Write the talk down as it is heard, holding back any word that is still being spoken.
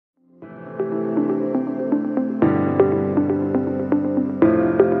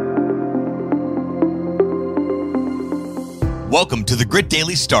Welcome to the Grit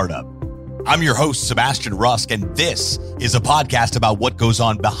Daily Startup. I'm your host, Sebastian Rusk, and this is a podcast about what goes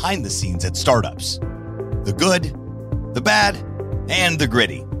on behind the scenes at startups. The good, the bad, and the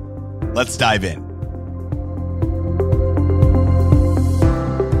gritty. Let's dive in.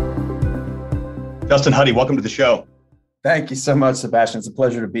 Justin Huddy, welcome to the show. Thank you so much, Sebastian. It's a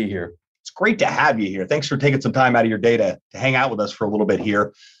pleasure to be here. It's great to have you here. Thanks for taking some time out of your day to hang out with us for a little bit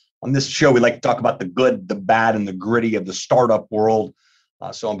here. On this show, we like to talk about the good, the bad, and the gritty of the startup world.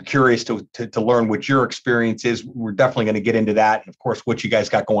 So I'm curious to learn what your experience is. We're definitely going to get into that. And of course, what you guys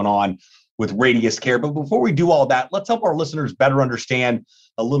got going on with Radius Care. But before we do all that, let's help our listeners better understand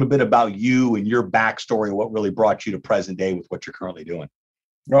a little bit about you and your backstory and what really brought you to present day with what you're currently doing.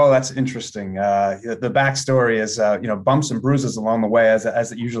 Oh, that's interesting. The backstory is, bumps and bruises along the way,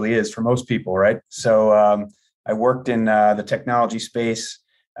 as it usually is for most people, right? So I worked in the technology space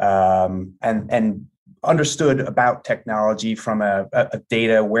and understood about technology from a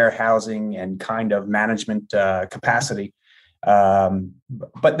data warehousing and kind of management capacity.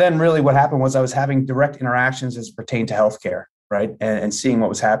 But then really what happened was I was having direct interactions as it pertained to healthcare, right? And seeing what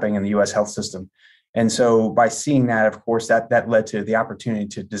was happening in the US health system. And so by seeing that, of course, that led to the opportunity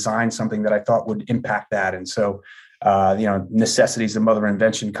to design something that I thought would impact that. And so, necessity is the mother of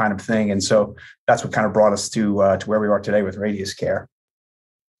invention kind of thing. And so that's what kind of brought us to where we are today with Radius Care.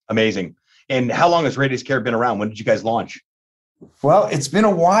 Amazing. And how long has Radius Care been around? When did you guys launch? Well, it's been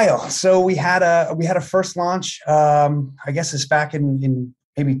a while. So we had a first launch, I guess it's back in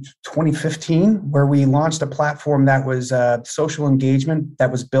maybe 2015, where we launched a platform that was social engagement that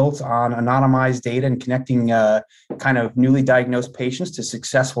was built on anonymized data and connecting kind of newly diagnosed patients to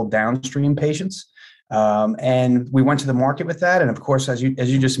successful downstream patients. And we went to the market with that. And of course, as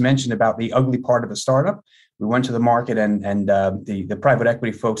you just mentioned about the ugly part of a startup, we went to the market and the private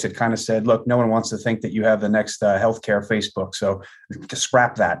equity folks had kind of said, look, no one wants to think that you have the next healthcare Facebook. So just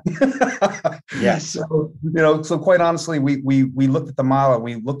scrap that. Yes. So quite honestly, we looked at the model,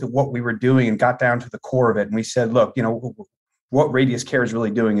 we looked at what we were doing and got down to the core of it. And we said, look, what Radius Care is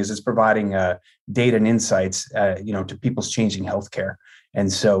really doing is it's providing data and insights, to people's changing healthcare.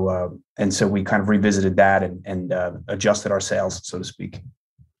 And so we kind of revisited that and adjusted our sales, so to speak.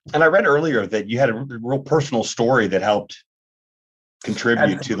 And I read earlier that you had a real personal story that helped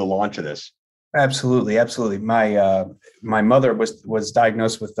contribute to the launch of this. Absolutely. My mother was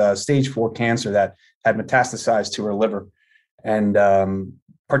diagnosed with stage 4 cancer that had metastasized to her liver. And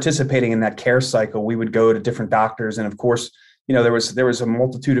participating in that care cycle, we would go to different doctors. And of course, there was a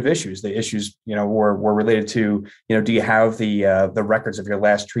multitude of issues. The issues, were related to, do you have the records of your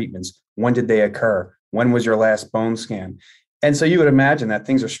last treatments? When did they occur? When was your last bone scan? And so you would imagine that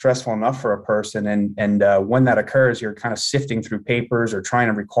things are stressful enough for a person. And when that occurs, you're kind of sifting through papers or trying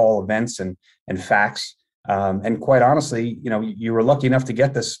to recall events and facts. And quite honestly, you were lucky enough to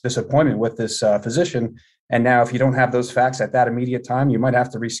get this appointment with this physician. And now if you don't have those facts at that immediate time, you might have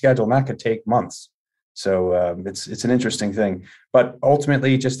to reschedule, and that could take months. So it's an interesting thing. But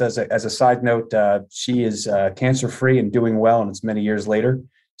ultimately, just as a side note, she is cancer-free and doing well, and it's many years later.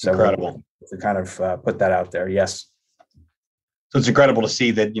 So incredible to kind of put that out there. Yes. So it's incredible to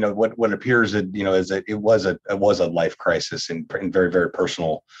see that, what appears that, it was a life crisis and very, very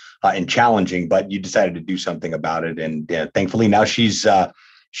personal and challenging, but you decided to do something about it. And thankfully now she's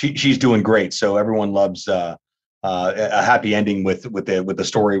doing great. So everyone loves a happy ending with the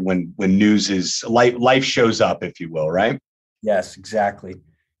story when news is life shows up, if you will. Right. Yes, exactly.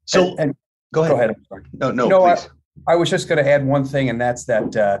 So and go ahead. I'm sorry. No, please. I was just going to add one thing, and that's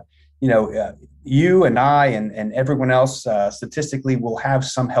that, you and I and everyone else statistically will have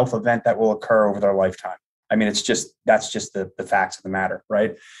some health event that will occur over their lifetime. I mean, that's just the facts of the matter,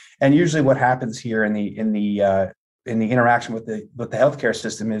 right? And usually, what happens here in the interaction with the healthcare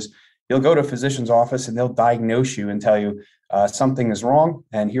system is you'll go to a physician's office and they'll diagnose you and tell you something is wrong,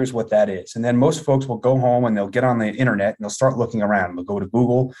 and here's what that is. And then most folks will go home and they'll get on the internet and they'll start looking around. They'll go to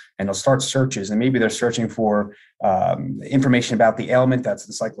Google and they'll start searches, and maybe they're searching for information about the ailment that's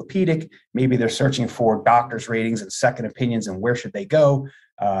encyclopedic. Maybe they're searching for doctor's ratings and second opinions and where should they go,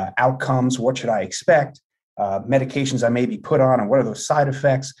 outcomes, what should I expect, medications I may be put on and what are those side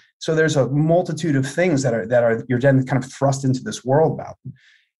effects. So there's a multitude of things that are you're then kind of thrust into this world about.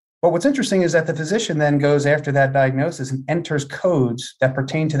 But what's interesting is that the physician then goes after that diagnosis and enters codes that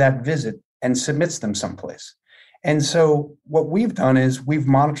pertain to that visit and submits them someplace. And so what we've done is we've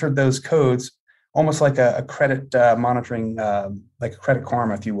monitored those codes almost like a credit monitoring, like a credit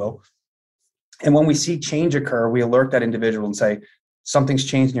karma, if you will. And when we see change occur, we alert that individual and say, something's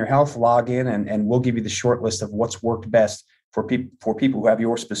changed in your health, log in, and we'll give you the short list of what's worked best for people who have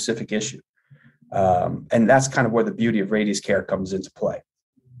your specific issue. And that's kind of where the beauty of Radius Care comes into play.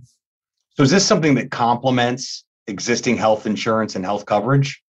 So is this something that complements existing health insurance and health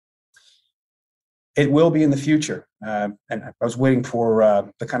coverage? It will be in the future. And I was waiting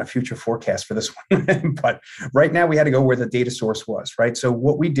for the kind of future forecast for this one. But right now we had to go where the data source was, right? So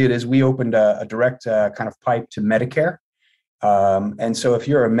what we did is we opened a direct kind of pipe to Medicare. And so if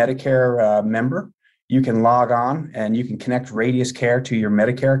you're a Medicare member, you can log on and you can connect Radius Care to your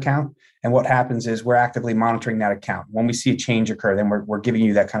Medicare account. And what happens is we're actively monitoring that account. When we see a change occur, then we're giving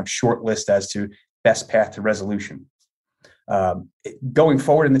you that kind of short list as to best path to resolution. Going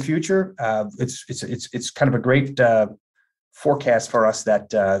forward in the future, it's kind of a great forecast for us that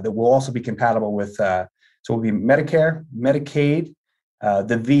will also be compatible with. So it'll be Medicare, Medicaid,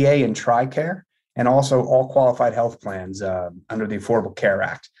 the VA, and TRICARE, and also all qualified health plans under the Affordable Care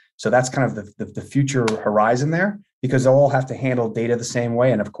Act. So that's kind of the future horizon there, because they'll all have to handle data the same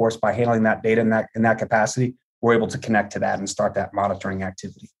way. And of course, by handling that data in that capacity, we're able to connect to that and start that monitoring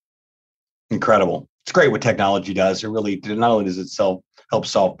activity. Incredible. It's great what technology does. It really not only does it help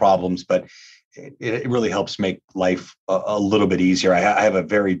solve problems, but it really helps make life a little bit easier. I have a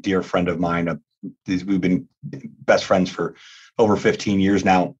very dear friend of mine. We've been best friends for over 15 years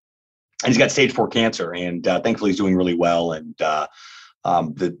now. And he's got stage 4 cancer, and thankfully he's doing really well. And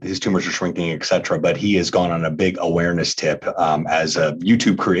his tumors are shrinking, et cetera. But he has gone on a big awareness tip as a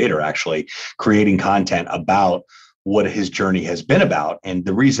YouTube creator, actually creating content about what his journey has been about. And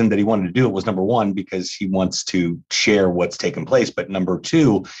the reason that he wanted to do it was, number one, because he wants to share what's taken place. But number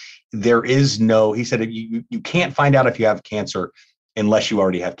two, he said, you can't find out if you have cancer unless you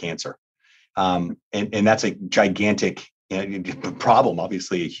already have cancer. And that's a gigantic problem,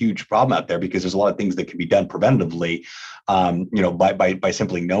 obviously a huge problem out there, because there's a lot of things that can be done preventatively, by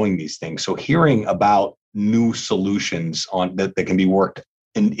simply knowing these things. So hearing about new solutions that can be worked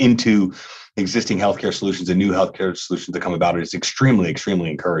into existing healthcare solutions and new healthcare solutions that come about is extremely, extremely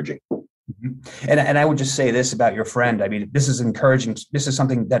encouraging. Mm-hmm. And I would just say this about your friend. I mean, this is encouraging. This is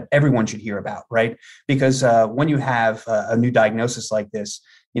something that everyone should hear about, right? Because when you have a new diagnosis like this,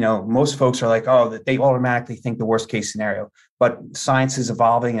 most folks are like, oh, they automatically think the worst case scenario. But science is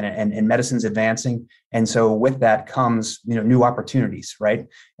evolving and medicine's advancing. And so with that comes, new opportunities, right?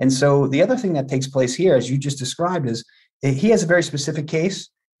 And so the other thing that takes place here, as you just described, is he has a very specific case.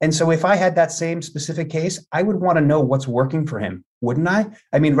 And so if I had that same specific case, I would want to know what's working for him, wouldn't I?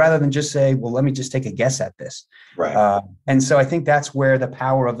 I mean, rather than just say, well, let me just take a guess at this. Right. And so I think that's where the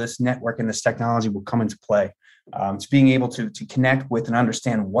power of this network and this technology will come into play. It's being able to connect with and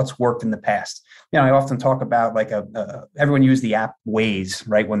understand what's worked in the past. I often talk about everyone use the app Waze,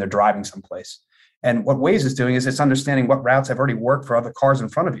 right, when they're driving someplace. And what Waze is doing is it's understanding what routes have already worked for other cars in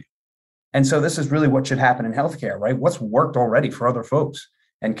front of you. And so this is really what should happen in healthcare, right? What's worked already for other folks?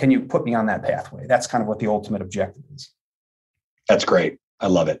 And can you put me on that pathway? That's kind of what the ultimate objective is. That's great. I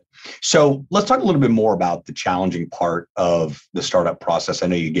love it. So let's talk a little bit more about the challenging part of the startup process. I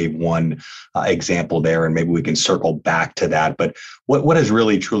know you gave one example there, and maybe we can circle back to that. But what has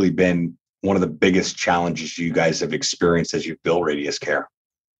really, truly been one of the biggest challenges you guys have experienced as you've built Radius Care?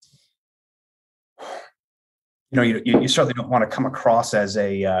 You certainly don't want to come across as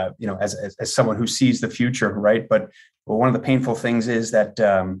as someone who sees the future, right? But one of the painful things is that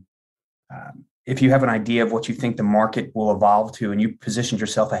if you have an idea of what you think the market will evolve to, and you positioned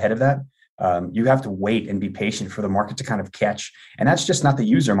yourself ahead of that, you have to wait and be patient for the market to kind of catch. And that's just not the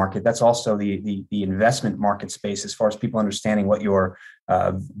user market; that's also the investment market space, as far as people understanding what your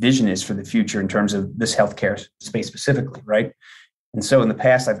vision is for the future in terms of this healthcare space specifically, right? And so in the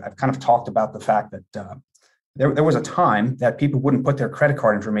past, I've kind of talked about the fact that there was a time that people wouldn't put their credit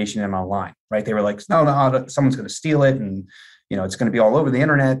card information in online, right? They were like, no, someone's going to steal it, and it's going to be all over the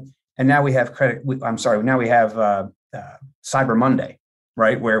internet. And now we have now we have Cyber Monday,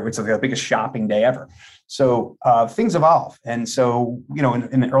 right, where it's like the biggest shopping day ever. So things evolve, and so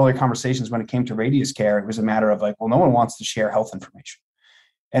in the earlier conversations when it came to Radius Care, it was a matter of like, well, no one wants to share health information.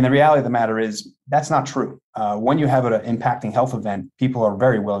 And the reality of the matter is that's not true. When you have an impacting health event, people are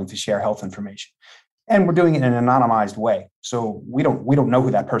very willing to share health information. And we're doing it in an anonymized way. So we don't know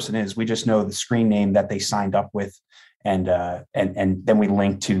who that person is. We just know the screen name that they signed up with. And then we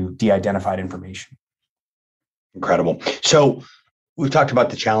link to de-identified information. Incredible. So we've talked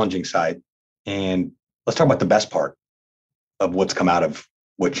about the challenging side, and let's talk about the best part of what's come out of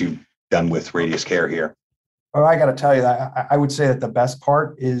what you've done with Radius Care here. Well, I got to tell you that I would say that the best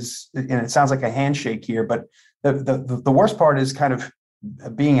part is, and it sounds like a handshake here, but the worst part is kind of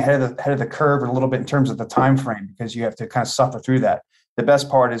being ahead of the curve a little bit in terms of the time frame, because you have to kind of suffer through that. The best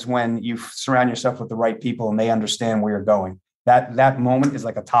part is when you surround yourself with the right people and they understand where you're going. That moment is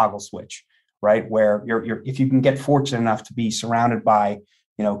like a toggle switch. right? Where you're if you can get fortunate enough to be surrounded by,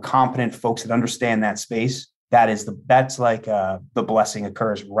 competent folks that understand that space, that's like the blessing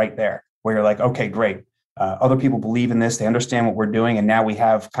occurs right there, where you're like, okay, great. Other people believe in this, they understand what we're doing, and now we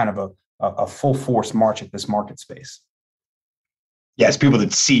have kind of a full force march at this market space. Yes, people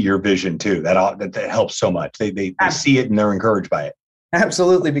that see your vision too. That helps so much. They see it and they're encouraged by it.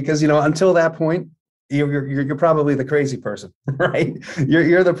 Absolutely, because until that point, you're probably the crazy person, right?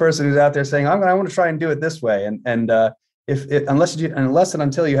 You're the person who's out there saying, I want to try and do it this way, and unless and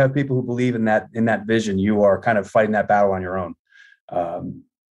until you have people who believe in that vision, you are kind of fighting that battle on your own.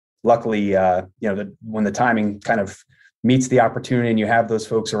 Luckily, when the timing kind of meets the opportunity and you have those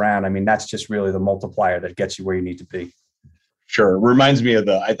folks around, I mean, that's just really the multiplier that gets you where you need to be. Sure. It reminds me of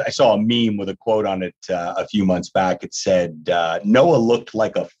I saw a meme with a quote on it a few months back. It said, Noah looked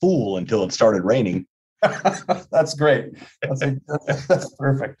like a fool until it started raining. That's great. That's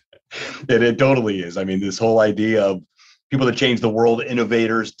perfect. It totally is. I mean, this whole idea of people that change the world,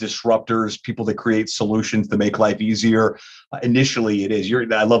 innovators, disruptors, people that create solutions to make life easier. Initially, it is.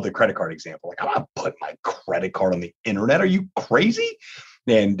 I love the credit card example. Like, I'm not putting my credit card on the internet. Are you crazy?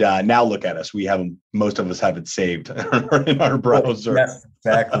 And now look at us. Most of us have it saved in our browser. Yes,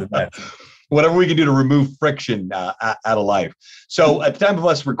 exactly. Whatever we can do to remove friction out of life. So at the time of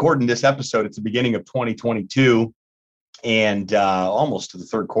us recording this episode, it's the beginning of 2022 and almost to the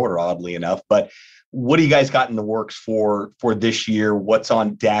third quarter, oddly enough. But what do you guys got in the works for this year? What's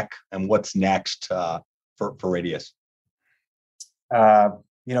on deck and what's next for Radius?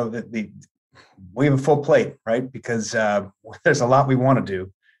 We have a full plate, right? Because there's a lot we want to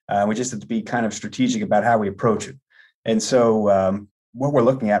do. We just have to be kind of strategic about how we approach it. And so what we're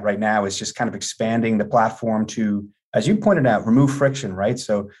looking at right now is just kind of expanding the platform to, as you pointed out, remove friction, right?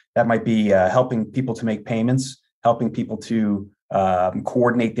 So that might be helping people to make payments, helping people to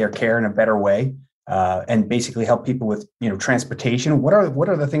coordinate their care in a better way, and basically help people with transportation. What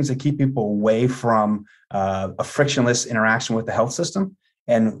are the things that keep people away from a frictionless interaction with the health system?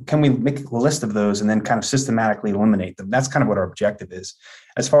 And can we make a list of those and then kind of systematically eliminate them? That's kind of what our objective is.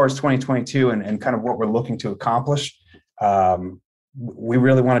 As far as 2022 and kind of what we're looking to accomplish, we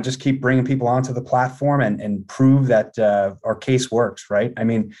really want to just keep bringing people onto the platform and prove that our case works, right? I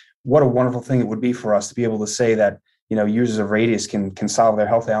mean, what a wonderful thing it would be for us to be able to say that, users of Radius can solve their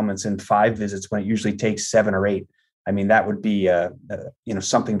health ailments in 5 visits when it usually takes 7 or 8. I mean, that would be,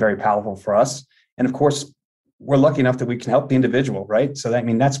 something very powerful for us. And of course, we're lucky enough that we can help the individual, right? So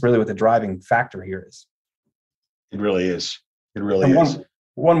that's really what the driving factor here is. It really is. It really is.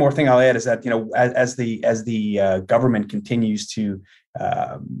 One more thing I'll add is that, as the government continues to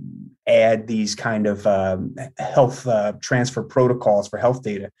add these kind of health transfer protocols for health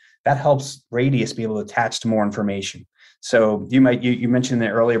data, that helps Radius be able to attach to more information. So you mentioned in the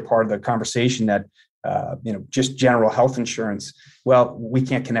earlier part of the conversation that just general health insurance. Well, we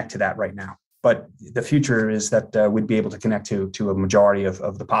can't connect to that right now. But the future is that we'd be able to connect to a majority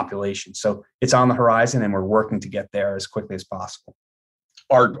of the population. So it's on the horizon, and we're working to get there as quickly as possible.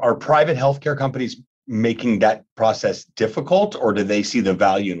 Are private healthcare companies making that process difficult, or do they see the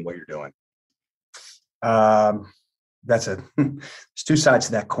value in what you're doing? There's 2 sides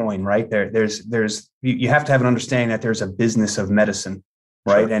to that coin, right? You have to have an understanding that there's a business of medicine,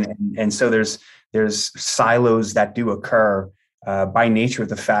 right? Sure. And so there's silos that do occur. By nature of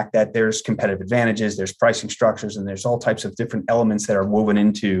the fact that there's competitive advantages, there's pricing structures, and there's all types of different elements that are woven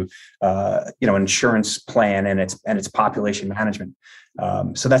into, an insurance plan and its population management.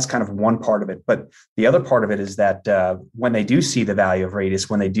 So that's kind of one part of it. But the other part of it is that when they do see the value of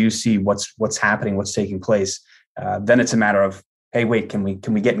Radius, when they do see what's happening, what's taking place, then it's a matter of, hey, wait, can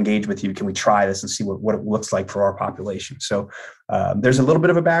we get engaged with you? Can we try this and see what it looks like for our population? So there's a little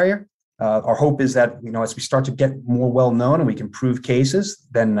bit of a barrier. Our hope is that, as we start to get more well known and we can prove cases,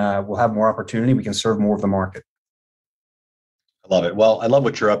 then we'll have more opportunity. We can serve more of the market. I love it. Well, I love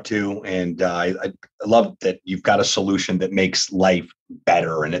what you're up to. And I love that you've got a solution that makes life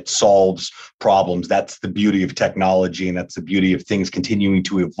better and it solves problems. That's the beauty of technology. And that's the beauty of things continuing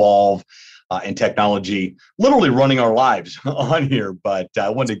to evolve and technology literally running our lives on here. But I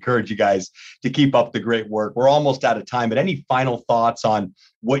want to encourage you guys to keep up the great work. We're almost out of time, but any final thoughts on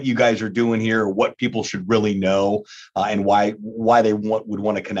what you guys are doing here, what people should really know, and why they would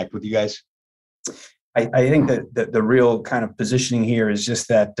want to connect with you guys? I think that the real kind of positioning here is just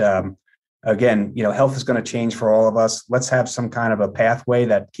that, again, health is going to change for all of us. Let's have some kind of a pathway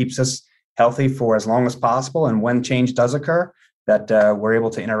that keeps us healthy for as long as possible. And when change does occur, that we're able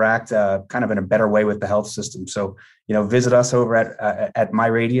to interact kind of in a better way with the health system. So, visit us over at My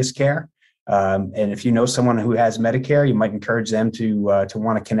Radius Care. And if you know someone who has Medicare, you might encourage them to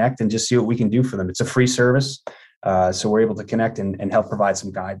want to connect and just see what we can do for them. It's a free service. So we're able to connect and help provide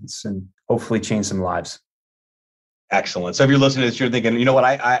some guidance and hopefully change some lives. Excellent. So if you're listening to this, you're thinking, you know what,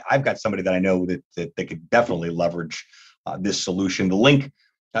 I've got somebody that I know that they could definitely leverage this solution. The link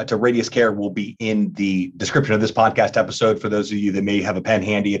to Radius Care will be in the description of this podcast episode. For those of you that may have a pen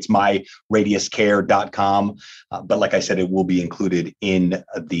handy, it's myradiuscare.com. But like I said, it will be included in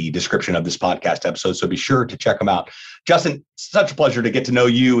the description of this podcast episode. So be sure to check them out. Justin, such a pleasure to get to know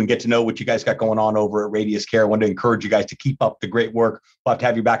you and get to know what you guys got going on over at Radius Care. I want to encourage you guys to keep up the great work. We'll have to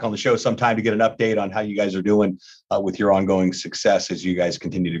have you back on the show sometime to get an update on how you guys are doing with your ongoing success as you guys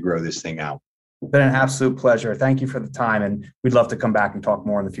continue to grow this thing out. Been an absolute pleasure. Thank you for the time, and we'd love to come back and talk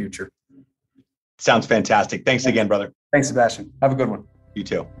more in the future. Sounds fantastic. Thanks again, brother. Thanks, Sebastian. Have a good one. You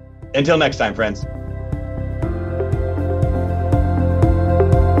too. Until next time, friends.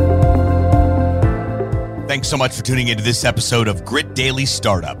 Thanks so much for tuning into this episode of Grit Daily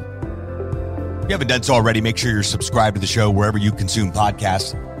Startup. If you haven't done so already, make sure you're subscribed to the show wherever you consume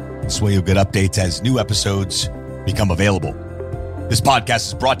podcasts. This way you'll get updates as new episodes become available. This podcast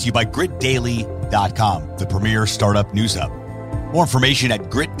is brought to you by gritdaily.com, the premier startup news hub. More information at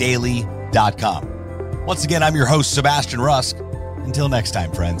gritdaily.com. Once again, I'm your host, Sebastian Rusk. Until next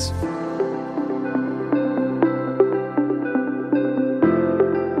time, friends.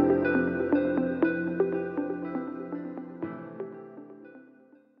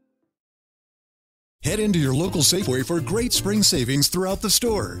 Head into your local Safeway for great spring savings throughout the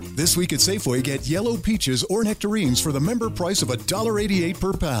store. This week at Safeway, get yellow peaches or nectarines for the member price of $1.88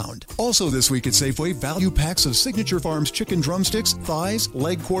 per pound. Also this week at Safeway, value packs of Signature Farms chicken drumsticks, thighs,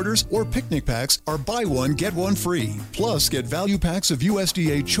 leg quarters, or picnic packs are buy one, get one free. Plus, get value packs of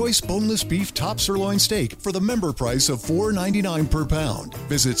USDA choice boneless beef top sirloin steak for the member price of $4.99 per pound.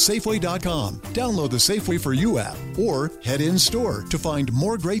 Visit Safeway.com, download the Safeway for You app, or head in store to find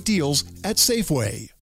more great deals at Safeway.